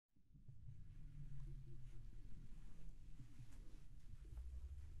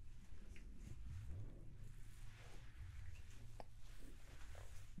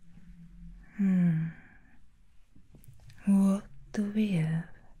do we have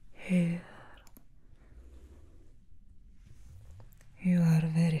here? You are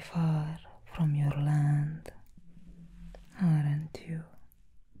very far from your land, aren't you?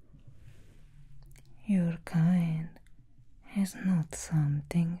 Your kind is not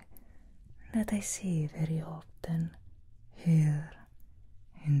something that I see very often here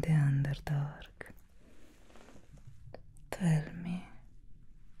in the Underdark. Tell me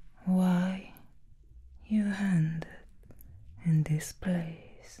why you ended in this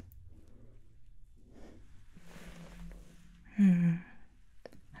place.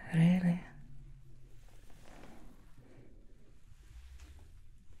 Really?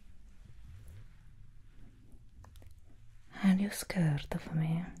 Are you scared of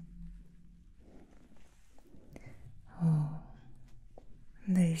me? Oh,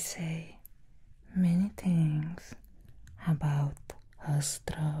 they say many things about us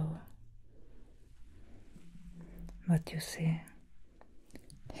Drow. But you see,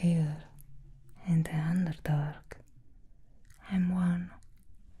 here in the Underdark, I'm one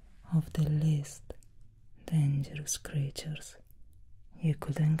of the least dangerous creatures you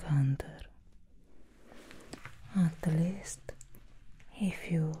could encounter. At least, if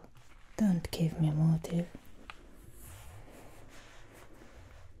you don't give me a motive.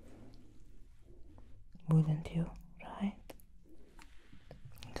 Wouldn't you, right?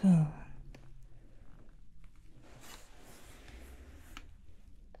 Good.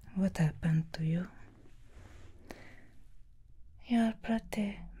 What happened to you? You're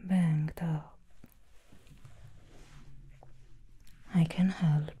pretty banged up. I can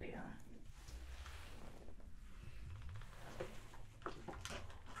help you.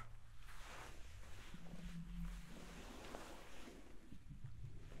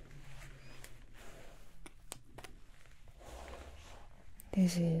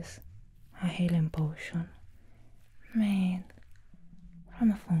 This is a healing potion made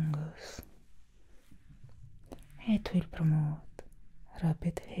from a fungus. It will promote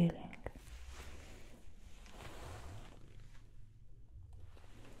rapid healing.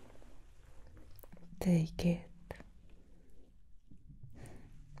 Take it.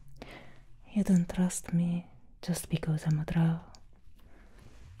 You don't trust me just because I'm a Drow.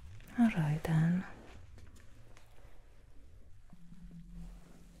 Alright then.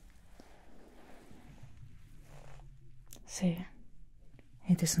 See,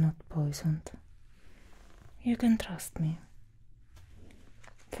 it is not poisoned. You can trust me.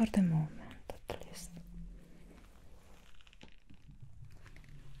 For the moment, at least.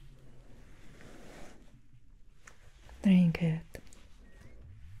 Drink it.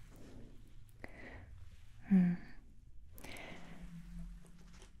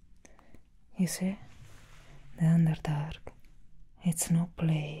 You see, the Underdark, it's no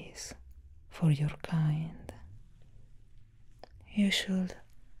place for your kind. You should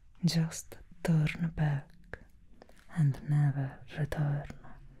just turn back and never return.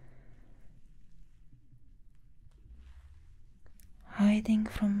 Hiding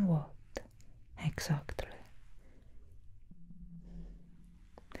from what, exactly?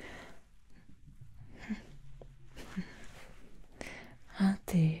 A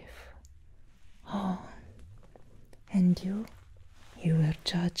thief. Oh, and you were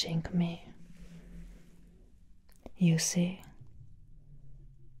judging me. You see,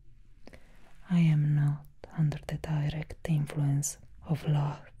 I am not under the direct influence of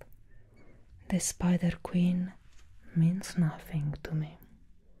love. The Spider Queen means nothing to me.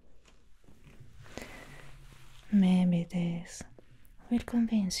 Maybe this will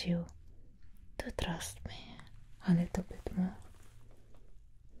convince you to trust me a little bit more.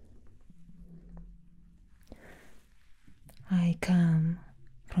 I come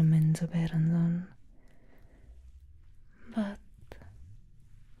from Enzoberandon, but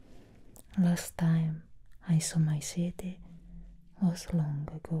last time I saw my city was long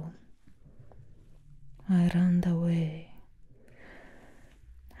ago. I ran away.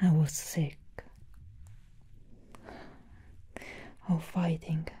 I was sick of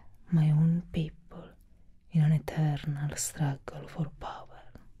fighting my own people in an eternal struggle for power.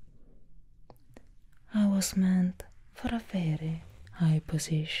 I was meant for a very high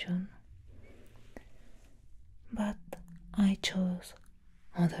position, but I chose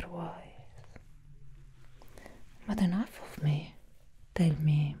otherwise. But enough of me. Tell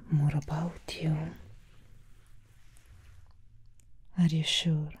me more about you. Are you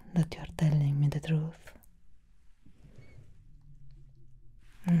sure that you are telling me the truth?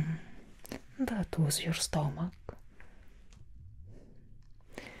 That was your stomach.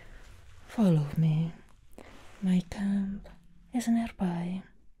 Follow me. My camp is nearby.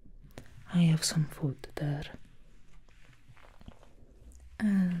 I have some food there.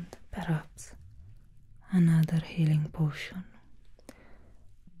 and perhaps another healing potion.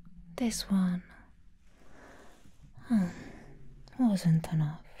 This one wasn't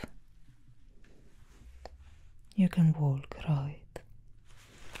enough. You can walk, right?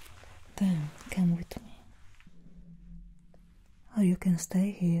 Then come with me. Or you can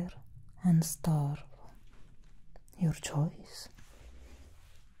stay here and starve. Your choice.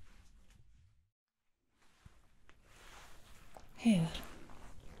 Here.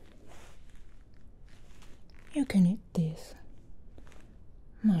 You can eat these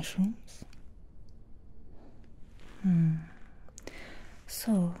mushrooms.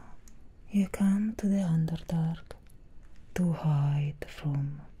 So, you come to the Underdark to hide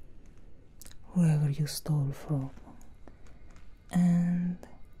from whoever you stole from, and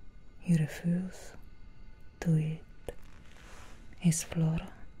you refuse to eat his flora.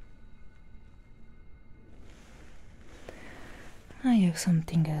 I have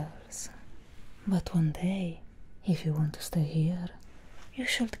something else, but one day, if you want to stay here, you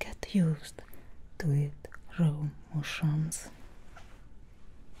should get used to eat raw mushrooms.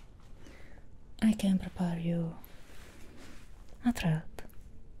 I can prepare you a treat,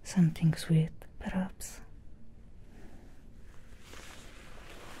 something sweet, perhaps.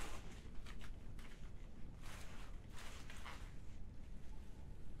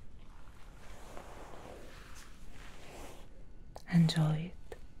 Enjoy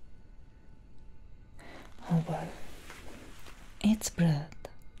it. Oh well, it's bread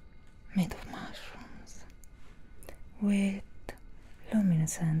made of mushrooms with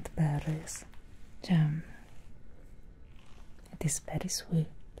luminescent berries, jam. It is very sweet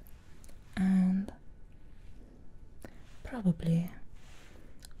and probably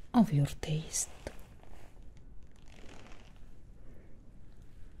of your taste.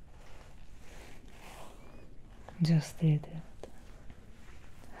 Just eat it.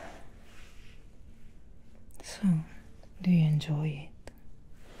 So, do you enjoy it?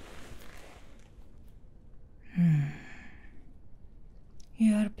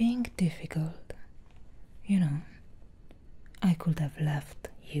 You are being difficult. You know, I could have left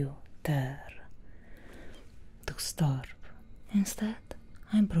you there to starve. Instead,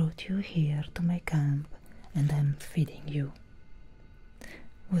 I brought you here to my camp and I'm feeding you.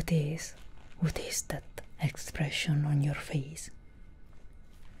 What is that expression on your face?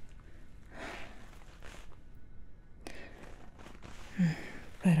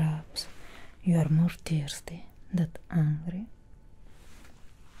 Perhaps you are more thirsty than hungry.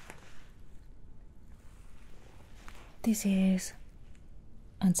 This is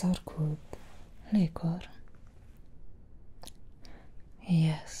Underdark liquor.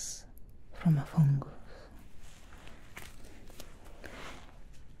 Yes, from a fungus.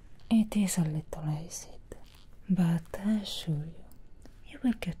 It is a little acid, but I assure you, you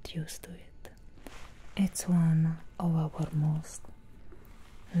will get used to it. It's one of our most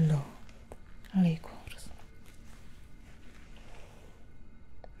loved liquors.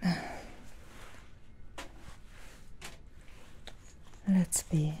 Let's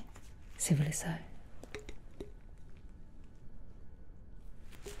be civilized.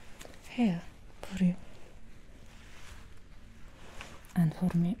 Here, for you. And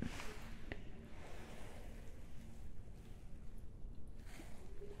for me.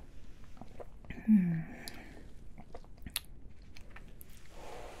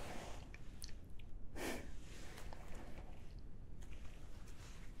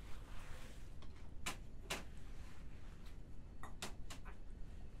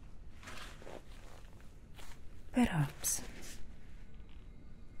 Perhaps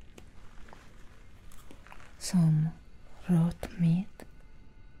some rot meat.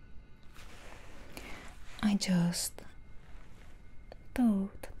 I just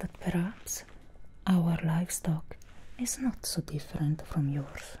thought that perhaps our livestock is not so different from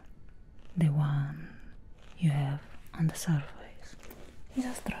yours. The one you have on the surface.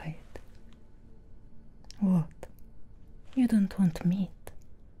 Just try it. What? You don't want meat?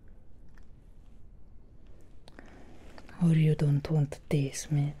 Or you don't want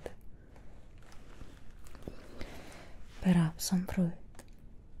this meat? Perhaps some fruit.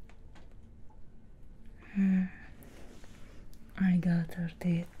 I gathered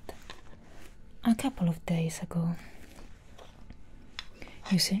it a couple of days ago.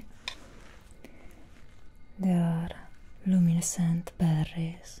 You see, there are luminescent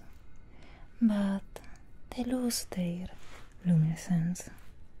berries, but they lose their luminescence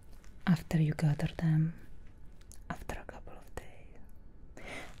after you gather them after a couple of days.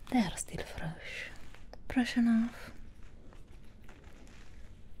 They are still fresh enough.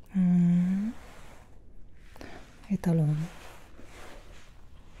 It alone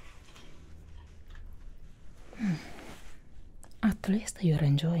At least you're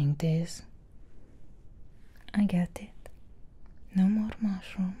enjoying this. I get it. No more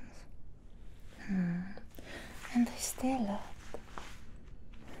mushrooms. And I still love.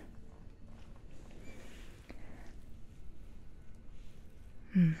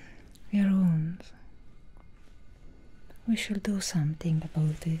 Your wounds. We should do something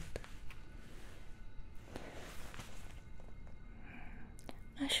about it.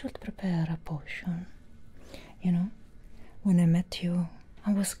 I should prepare a potion. You know, when I met you,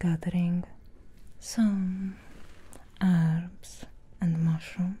 I was gathering some herbs and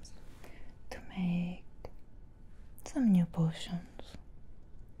mushrooms to make some new potions.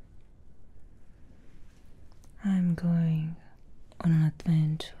 I'm going on an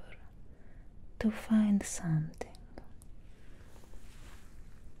adventure to find something.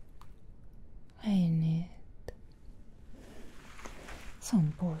 I need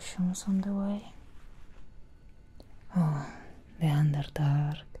some potions on the way. Oh, the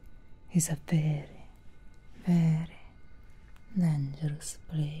Underdark is a very, very dangerous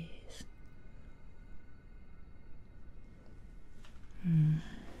place.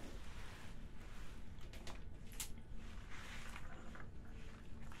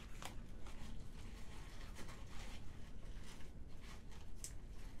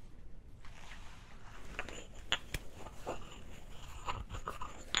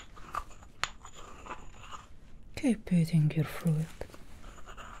 Keep eating your fruit.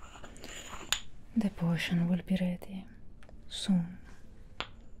 The potion will be ready soon.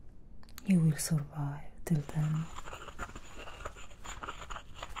 You will survive till then.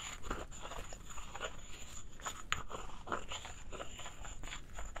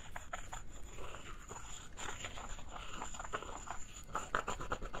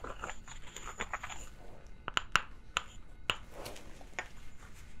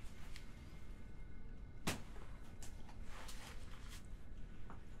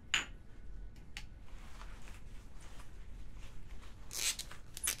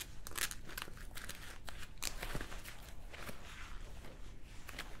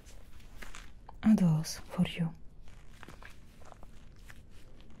 A dose for you.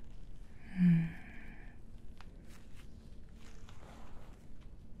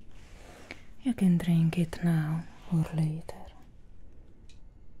 You can drink it now or later.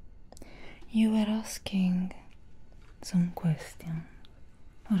 You were asking some questions,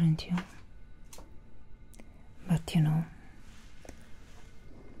 weren't you? But you know,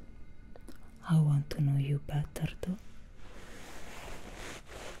 I want to know you better too.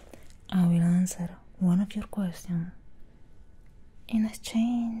 I will answer one of your questions in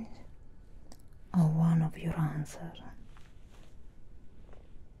exchange of one of your answers.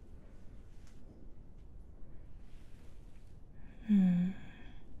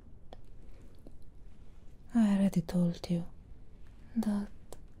 I already told you that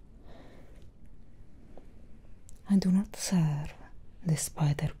I do not serve the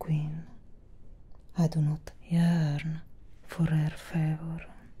Spider Queen. I do not yearn for her favor.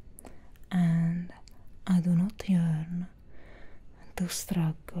 And I do not yearn to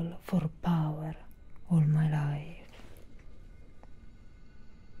struggle for power all my life.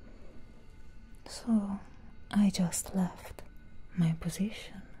 So I just left my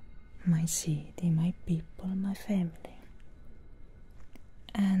position, my city, my people, my family.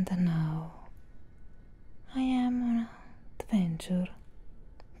 And now I am on an adventure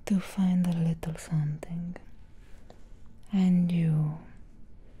to find a little something. And you...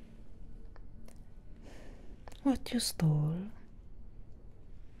 what you stole?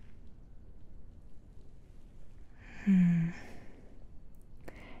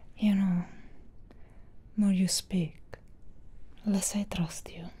 You know, more you speak, less I trust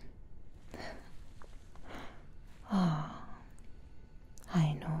you.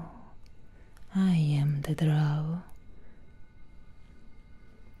 I know. I am the Drow.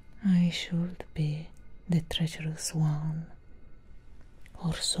 I should be the treacherous one,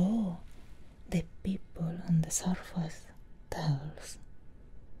 or so the people on the surface tells.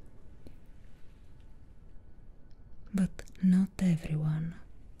 But not everyone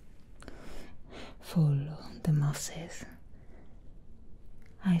follow the masses.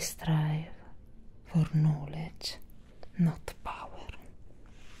 I strive for knowledge, not power.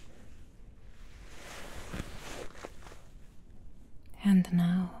 And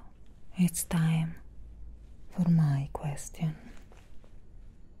now it's time for my question.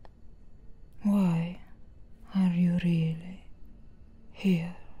 Why are you really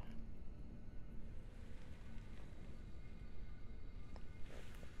here?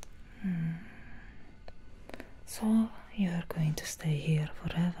 So you are going to stay here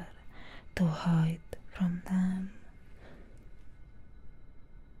forever to hide from them?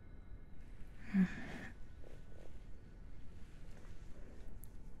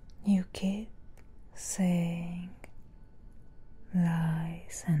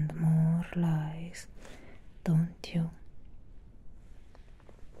 and more lies, don't you?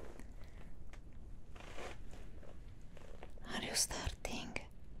 Are you starting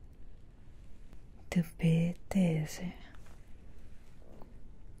to be dizzy?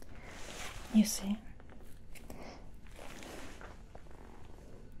 You see,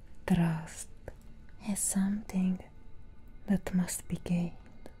 trust is something that must be gained,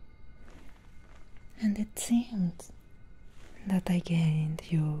 and it seems that I gained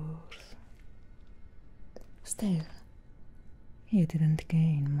yours. Still, you didn't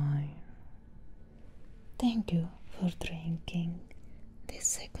gain mine. Thank you for drinking this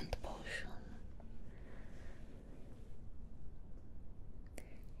second potion.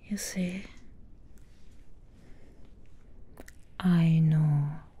 You see, I know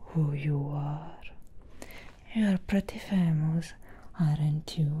who you are. You're pretty famous,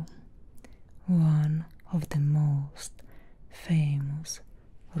 aren't you? One of the most famous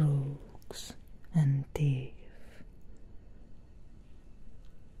rogues and thieves.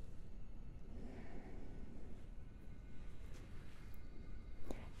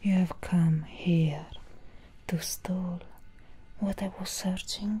 You have come here to steal what I was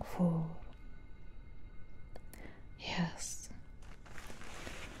searching for. Yes,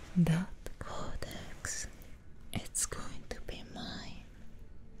 that codex, it's going to be mine.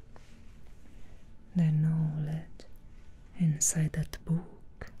 The knowledge inside that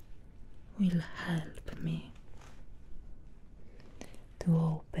book will help me to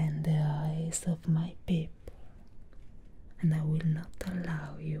open the eyes of my people, and I will not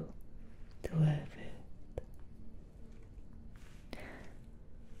allow you to have it.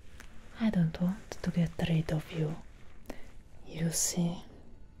 I don't want to get rid of you. You see,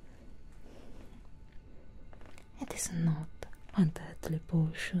 it is not a deadly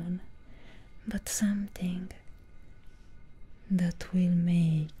potion, but something that will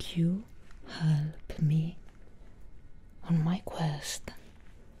make you help me on my quest.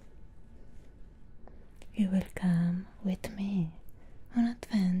 You will come with me on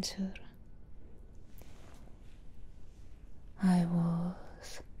adventure. I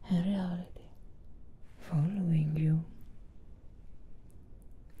was, in reality, following you.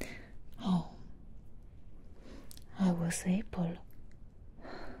 Oh, I was able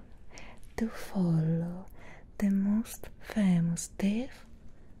to follow the most famous thief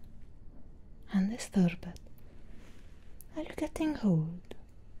undisturbed. Are you getting old?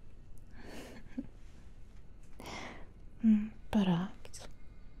 Perhaps.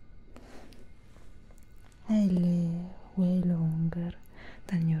 I live way longer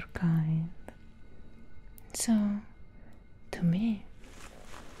than your kind. So, to me,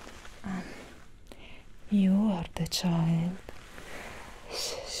 you are the child.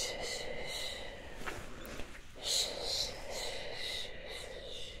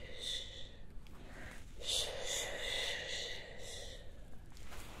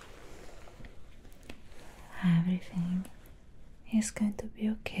 Everything is going to be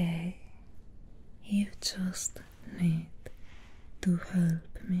okay. You just need to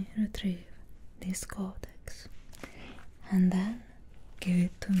help me retrieve this codex and then give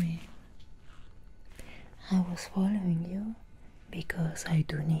it to me. I was following you because I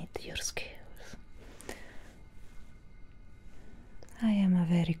do need your skills. I am a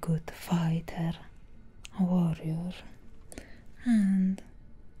very good fighter, a warrior, and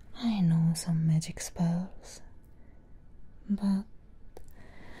I know some magic spells, but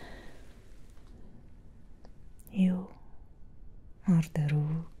you are the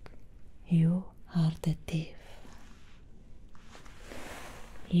rogue, you are the thief.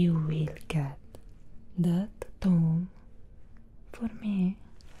 You will get that tome for me.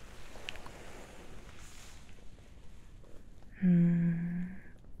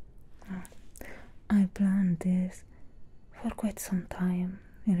 I planned this for quite some time,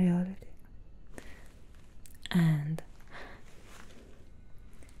 in reality. And,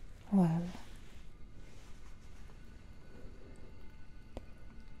 well,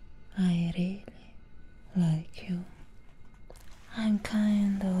 I really like you. I'm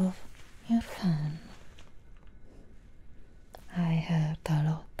kind of your fan. I heard a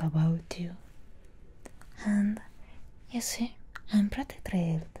lot about you. And, you see, I'm pretty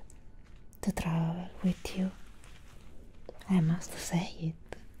thrilled to travel with you. I must say it.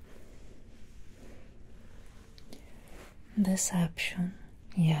 Deception,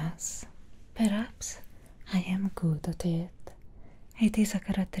 yes. Perhaps I am good at it. It is a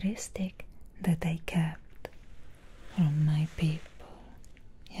characteristic that I kept from my people,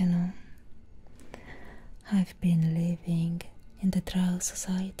 you know. I've been living in the Drow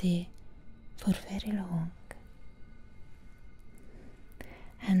society for very long.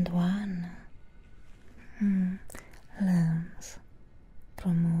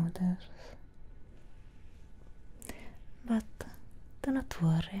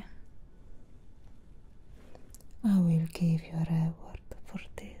 worry. I will give you a reward for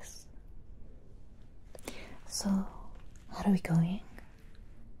this. So, are we going?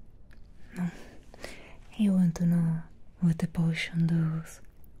 No. You want to know what the potion does,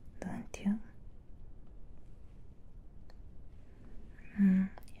 don't you?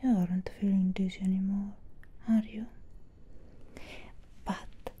 You aren't feeling dizzy anymore, are you?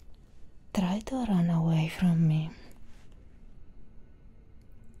 But try to run away from me.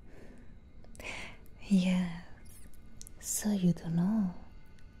 Yes, so you don't know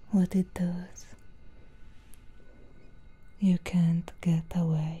what it does. You can't get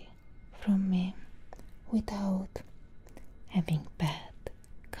away from me without having bad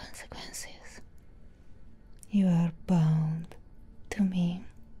consequences. You are bound to me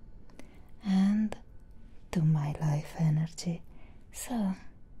and to my life energy, so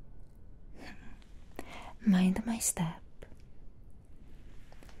mind my step.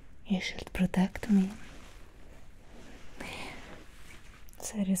 You should protect me.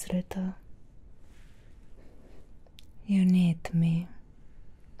 Seriously though, you need me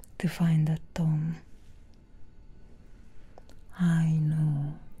to find a tomb. I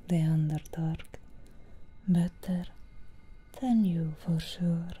know the Underdark better than you for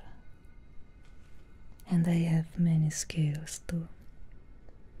sure. And I have many skills too.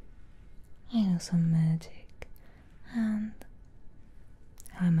 I know some magic, and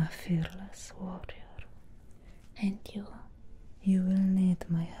I'm a fearless warrior. And you will need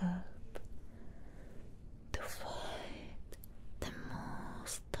my help to fight the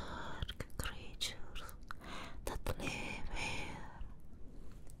most dark creatures that live here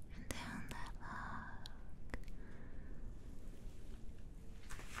in the Underdark.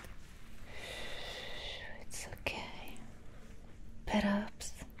 It's okay.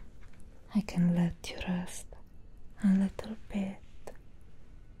 Perhaps I can let you rest a little bit.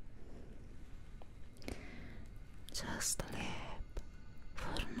 Just sleep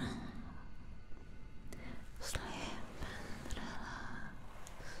for now. Sleep and relax.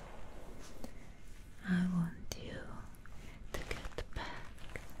 I want you to get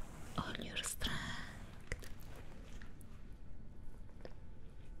back all your strength.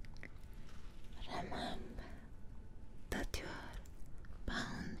 Remember that you are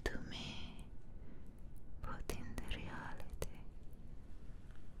bound to me, but in the reality,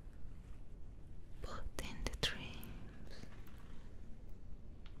 but in the dreams.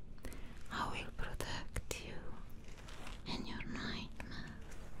 I will protect you in your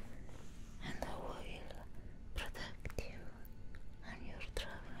nightmares, and I will protect you when you're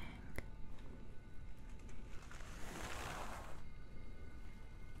traveling.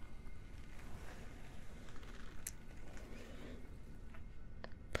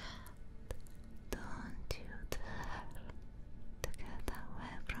 But don't you dare to get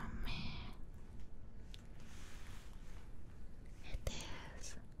away from me. It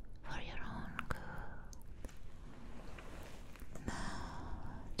is for your own good.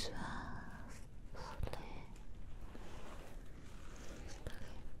 Now just sleep.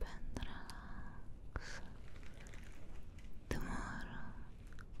 Sleep and relax. Tomorrow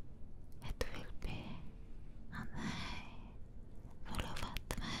it will be a day full of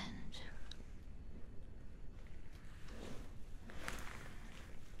adventure.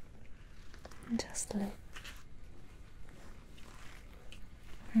 Just sleep.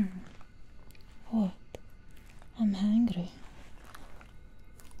 What? I'm hungry.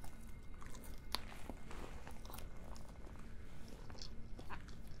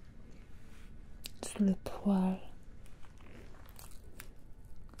 Sleep well.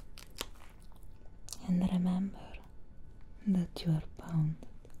 And remember that you are bound